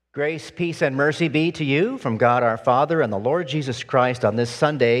Grace, peace, and mercy be to you from God our Father and the Lord Jesus Christ on this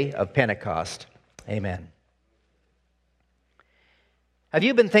Sunday of Pentecost. Amen. Have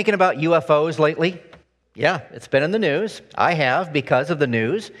you been thinking about UFOs lately? Yeah, it's been in the news. I have because of the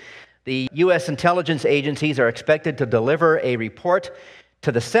news. The U.S. intelligence agencies are expected to deliver a report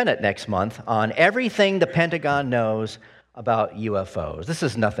to the Senate next month on everything the Pentagon knows about UFOs. This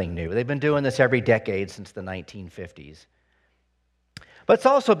is nothing new. They've been doing this every decade since the 1950s. But it's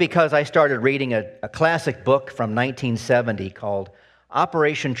also because I started reading a classic book from 1970 called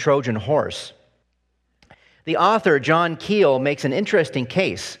Operation Trojan Horse. The author, John Keel, makes an interesting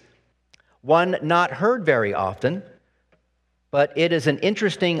case, one not heard very often, but it is an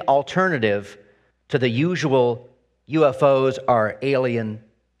interesting alternative to the usual UFOs are alien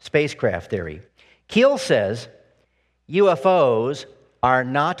spacecraft theory. Keel says UFOs are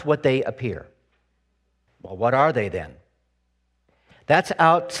not what they appear. Well, what are they then? That's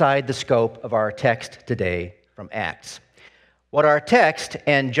outside the scope of our text today from Acts. What our text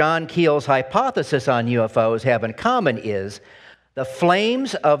and John Keel's hypothesis on UFOs have in common is the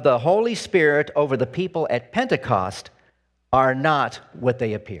flames of the Holy Spirit over the people at Pentecost are not what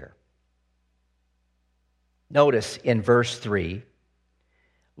they appear. Notice in verse 3,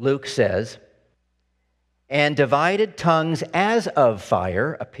 Luke says, "And divided tongues as of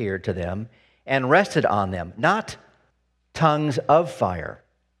fire appeared to them and rested on them," not tongues of fire.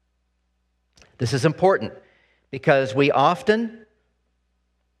 This is important because we often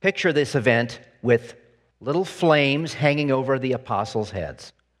picture this event with little flames hanging over the apostles'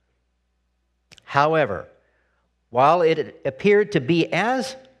 heads. However, while it appeared to be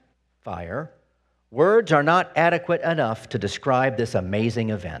as fire, words are not adequate enough to describe this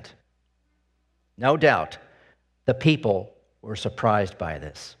amazing event. No doubt, the people were surprised by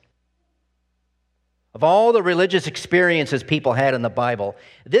this. Of all the religious experiences people had in the Bible,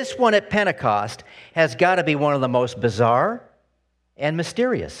 this one at Pentecost has got to be one of the most bizarre and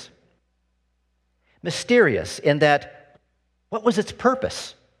mysterious. Mysterious in that, what was its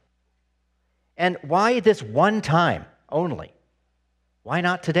purpose? And why this one time only? Why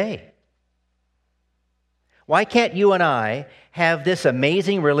not today? Why can't you and I have this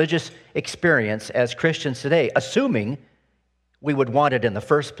amazing religious experience as Christians today, assuming we would want it in the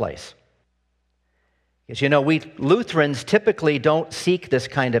first place? Because, you know, we Lutherans typically don't seek this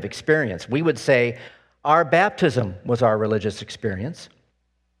kind of experience. We would say our baptism was our religious experience.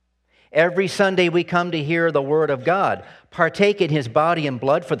 Every Sunday we come to hear the Word of God, partake in His body and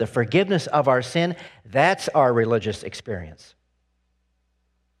blood for the forgiveness of our sin. That's our religious experience.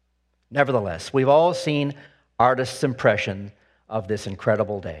 Nevertheless, we've all seen artists' impression of this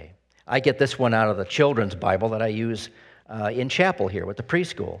incredible day. I get this one out of the children's Bible that I use in chapel here with the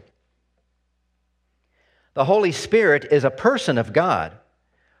preschool. The Holy Spirit is a person of God,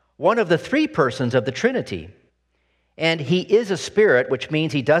 one of the three persons of the Trinity. And He is a spirit, which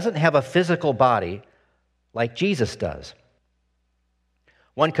means He doesn't have a physical body like Jesus does.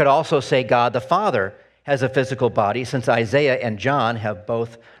 One could also say God the Father has a physical body, since Isaiah and John have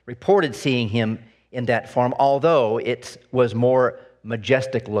both reported seeing Him in that form, although it was more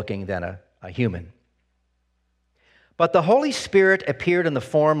majestic looking than a human. But the Holy Spirit appeared in the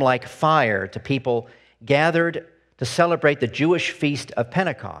form like fire to people gathered to celebrate the Jewish feast of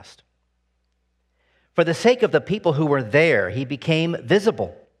Pentecost. For the sake of the people who were there, He became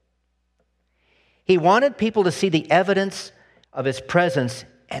visible. He wanted people to see the evidence of His presence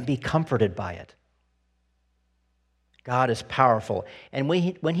and be comforted by it. God is powerful, and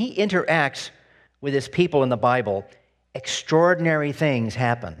when He interacts with His people in the Bible, extraordinary things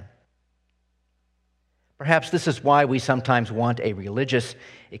happen. Perhaps this is why we sometimes want a religious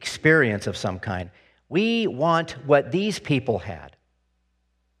experience of some kind. We want what these people had.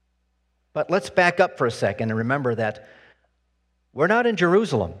 But let's back up for a second and remember that we're not in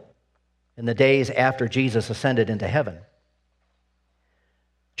Jerusalem in the days after Jesus ascended into heaven.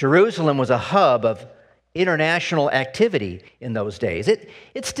 Jerusalem was a hub of international activity in those days.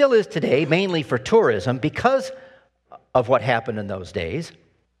 It still is today, mainly for tourism because of what happened in those days.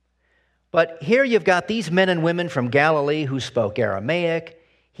 But here you've got these men and women from Galilee who spoke Aramaic,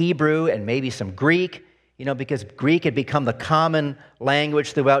 Hebrew, and maybe some Greek, because Greek had become the common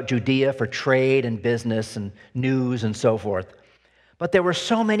language throughout Judea for trade and business and news and so forth. But there were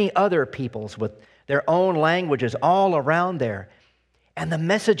so many other peoples with their own languages all around there. And the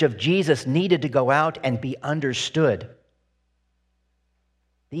message of Jesus needed to go out and be understood.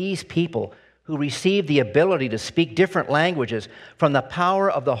 These people who received the ability to speak different languages from the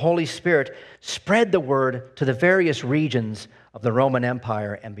power of the Holy Spirit spread the word to the various regions of the Roman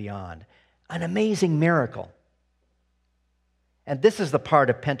Empire and beyond. An amazing miracle. And this is the part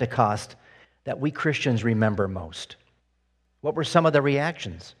of Pentecost that we Christians remember most. What were some of the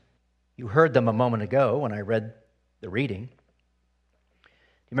reactions? You heard them a moment ago when I read the reading. Do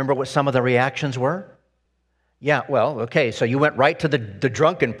you remember what some of the reactions were? Yeah, well, okay, so you went right to the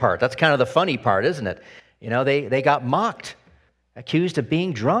drunken part. That's kind of the funny part, isn't it? You know, they got mocked, accused of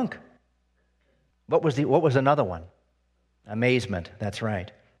being drunk. What was another one? Amazement, that's right.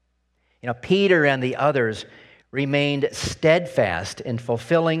 You know, Peter and the others remained steadfast in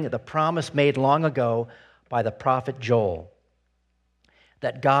fulfilling the promise made long ago by the prophet Joel,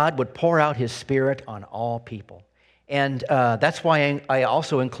 that God would pour out his Spirit on all people. And that's why I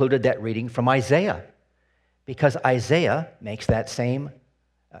also included that reading from Isaiah, because Isaiah makes that same,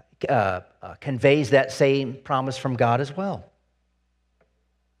 conveys that same promise from God as well.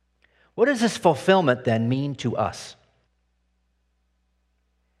 What does this fulfillment then mean to us?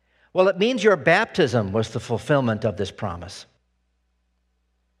 Well, it means your baptism was the fulfillment of this promise.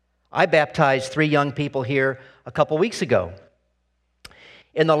 I baptized 3 young people here a couple weeks ago.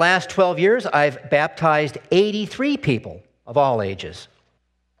 In the last 12 years, I've baptized 83 people of all ages.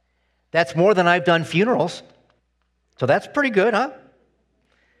 That's more than I've done funerals. So that's pretty good, huh?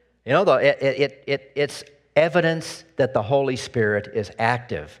 You know, it's evidence that the Holy Spirit is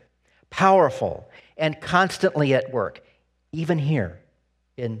active, powerful, and constantly at work, even here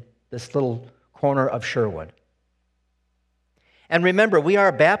in this little corner of Sherwood. And remember, we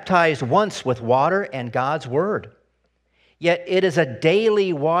are baptized once with water and God's Word. Yet it is a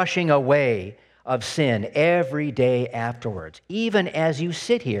daily washing away of sin every day afterwards, even as you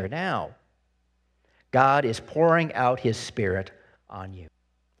sit here now. God is pouring out his Spirit on you.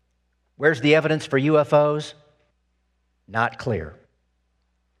 Where's the evidence for UFOs? Not clear.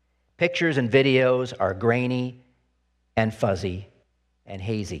 Pictures and videos are grainy and fuzzy and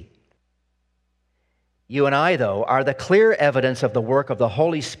hazy. You and I, though, are the clear evidence of the work of the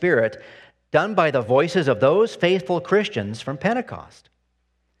Holy Spirit done by the voices of those faithful Christians from Pentecost.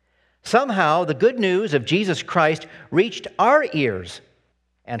 Somehow, the good news of Jesus Christ reached our ears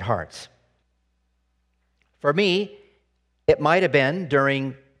and hearts. For me, it might have been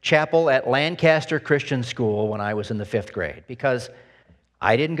during chapel at Lancaster Christian School when I was in the 5th grade, because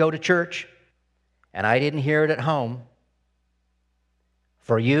I didn't go to church and I didn't hear it at home.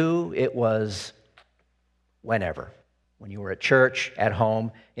 For you, it was whenever. When you were at church, at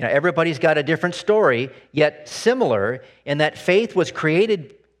home. You know, everybody's got a different story, yet similar in that faith was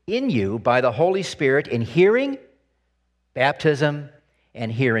created in you by the Holy Spirit in hearing, baptism,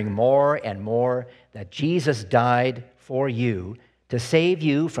 and hearing more and more that Jesus died for you to save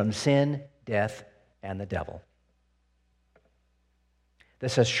you from sin, death, and the devil.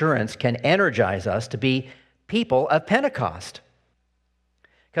 This assurance can energize us to be people of Pentecost.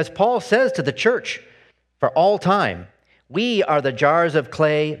 Because Paul says to the church for all time, we are the jars of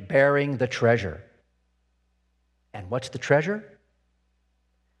clay bearing the treasure. And what's the treasure?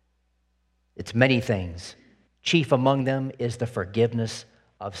 It's many things. Chief among them is the forgiveness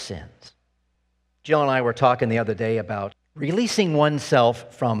of sins. Jill and I were talking the other day about releasing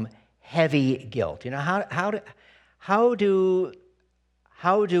oneself from heavy guilt. You know, how do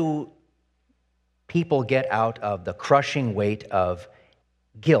people get out of the crushing weight of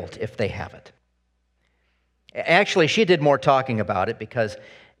guilt if they have it? Actually, she did more talking about it because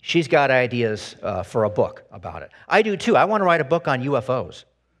she's got ideas for a book about it. I do too. I want to write a book on UFOs.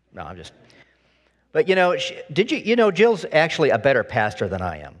 No, I'm just... But you know, Jill's actually a better pastor than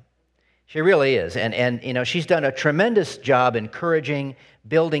I am. She really is. And you know, she's done a tremendous job encouraging,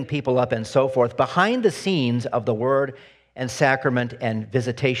 building people up and so forth behind the scenes of the Word and Sacrament and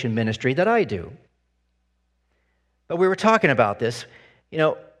Visitation ministry that I do. But we were talking about this. You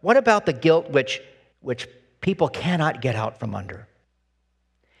know, what about the guilt which people cannot get out from under?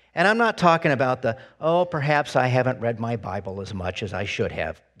 And I'm not talking about perhaps I haven't read my Bible as much as I should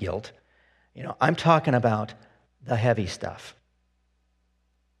have guilt. You know, I'm talking about the heavy stuff.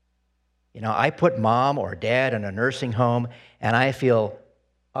 You know, I put mom or dad in a nursing home and I feel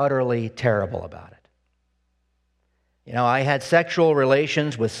utterly terrible about it. You know, I had sexual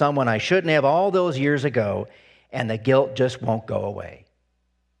relations with someone I shouldn't have all those years ago, and the guilt just won't go away.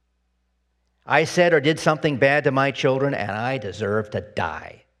 I said or did something bad to my children, and I deserve to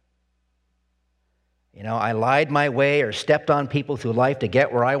die. You know, I lied my way or stepped on people through life to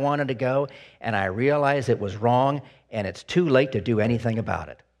get where I wanted to go, and I realized it was wrong, and it's too late to do anything about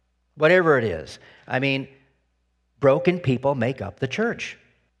it. Whatever it is. I mean, broken people make up the church.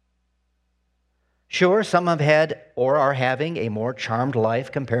 Sure, some have had or are having a more charmed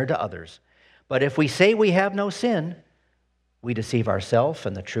life compared to others. But if we say we have no sin, we deceive ourselves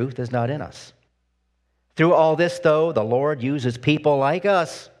and the truth is not in us. Through all this, though, the Lord uses people like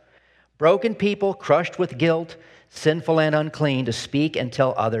us, broken people crushed with guilt, sinful and unclean, to speak and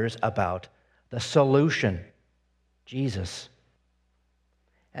tell others about the solution, Jesus.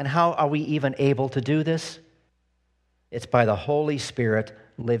 And how are we even able to do this? It's by the Holy Spirit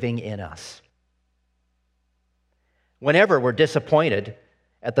living in us. Whenever we're disappointed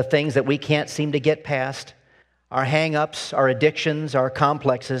at the things that we can't seem to get past, our hang-ups, our addictions, our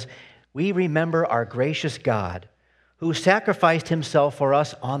complexes, we remember our gracious God who sacrificed himself for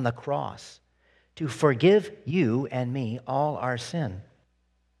us on the cross to forgive you and me all our sin.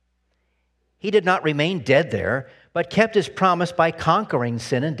 He did not remain dead there, but kept his promise by conquering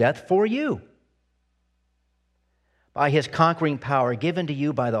sin and death for you. By his conquering power given to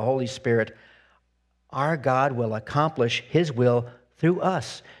you by the Holy Spirit, our God will accomplish his will through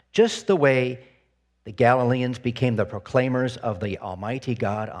us, just the way the Galileans became the proclaimers of the Almighty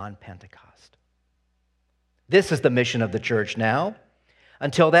God on Pentecost. This is the mission of the church now,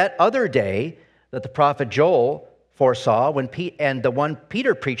 until that other day that the prophet Joel foresaw, and the one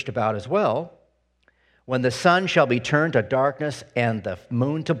Peter preached about as well, when the sun shall be turned to darkness and the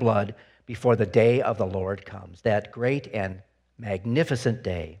moon to blood before the day of the Lord comes, that great and magnificent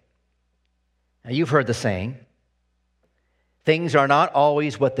day. Now, you've heard the saying, things are not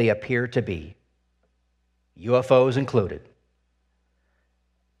always what they appear to be, UFOs included.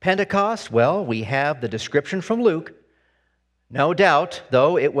 Pentecost, well, we have the description from Luke. No doubt,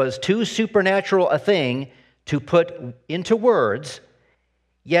 though, it was too supernatural a thing to put into words,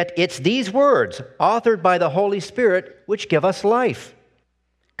 yet it's these words, authored by the Holy Spirit, which give us life,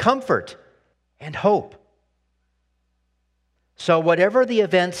 comfort, and hope. So whatever the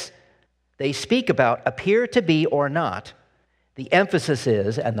events they speak about appear to be or not, the emphasis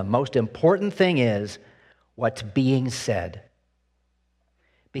is, and the most important thing is, what's being said.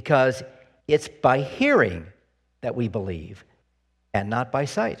 Because it's by hearing that we believe, and not by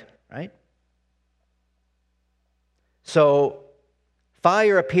sight, right? So,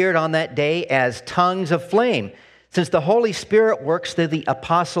 fire appeared on that day as tongues of flame, since the Holy Spirit works through the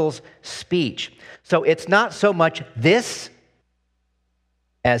apostles' speech. So it's not so much this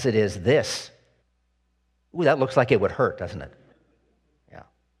as it is this. Ooh, that looks like it would hurt, doesn't it? Yeah.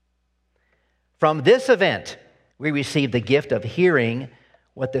 From this event, we receive the gift of hearing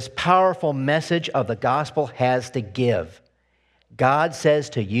what this powerful message of the gospel has to give. God says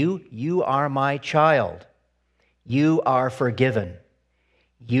to you, you are my child. You are forgiven.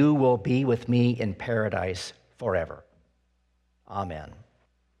 You will be with me in paradise forever. Amen.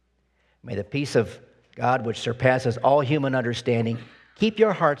 May the peace of God, which surpasses all human understanding, keep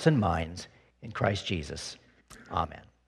your hearts and minds in Christ Jesus. Amen.